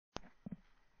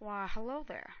Why, hello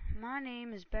there. My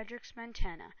name is Bedrich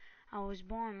Smentana. I was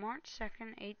born March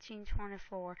 2nd,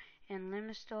 1824, in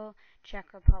Limassol,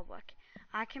 Czech Republic.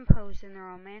 I composed in the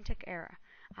Romantic era.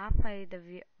 I played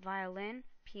the violin,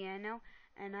 piano,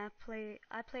 and I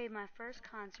played my first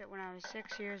concert when I was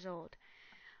 6 years old.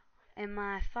 And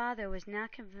my father was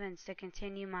not convinced to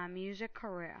continue my music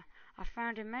career. I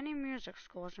founded many music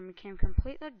schools and became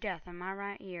completely deaf in my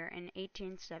right ear in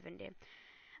 1870.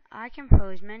 I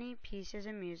composed many pieces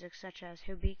of music such as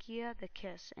Hubikia, The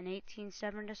Kiss in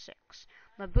 1876,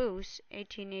 La Bourse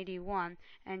 1881,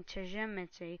 and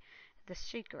Tajimiti, The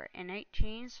Secret in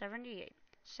 1878.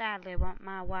 Sadly,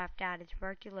 my wife died of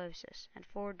tuberculosis, and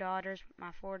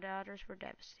my four daughters were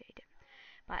devastated.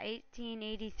 By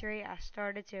 1883, I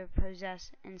started to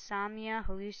possess insomnia,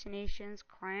 hallucinations,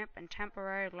 cramp, and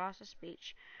temporary loss of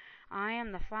speech. I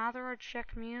am the father of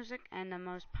Czech music and the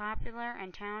most popular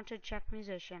and talented Czech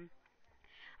musician.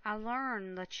 I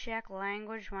learned the Czech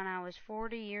language when I was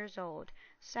 40 years old.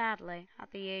 Sadly,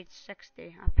 at the age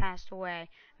 60, I passed away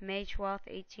May 12,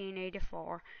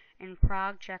 1884, in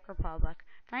Prague, Czech Republic.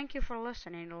 Thank you for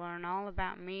listening to learn all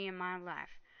about me and my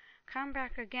life. Come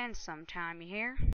back again sometime, you hear?